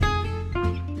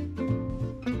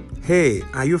Hey,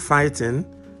 are you fighting?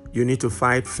 You need to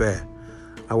fight fair.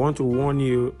 I want to warn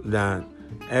you that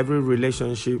every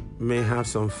relationship may have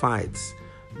some fights,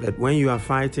 but when you are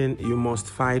fighting, you must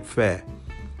fight fair.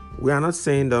 We are not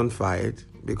saying don't fight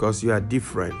because you are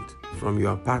different from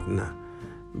your partner,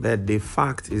 but the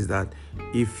fact is that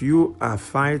if you are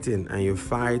fighting and you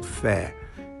fight fair,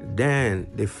 then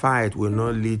the fight will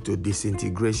not lead to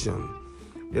disintegration.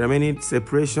 There are many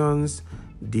separations,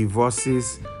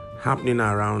 divorces happening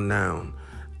around now.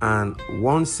 And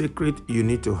one secret you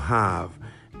need to have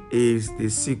is the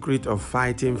secret of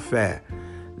fighting fair.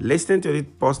 Listen to the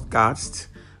podcast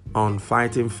on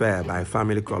Fighting Fair by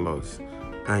Family Colors,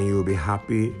 and you'll be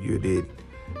happy you did.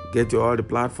 Get to all the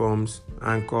platforms,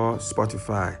 Anchor,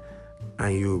 Spotify,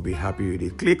 and you'll be happy you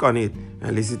did. Click on it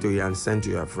and listen to it and send to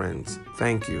your friends.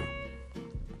 Thank you.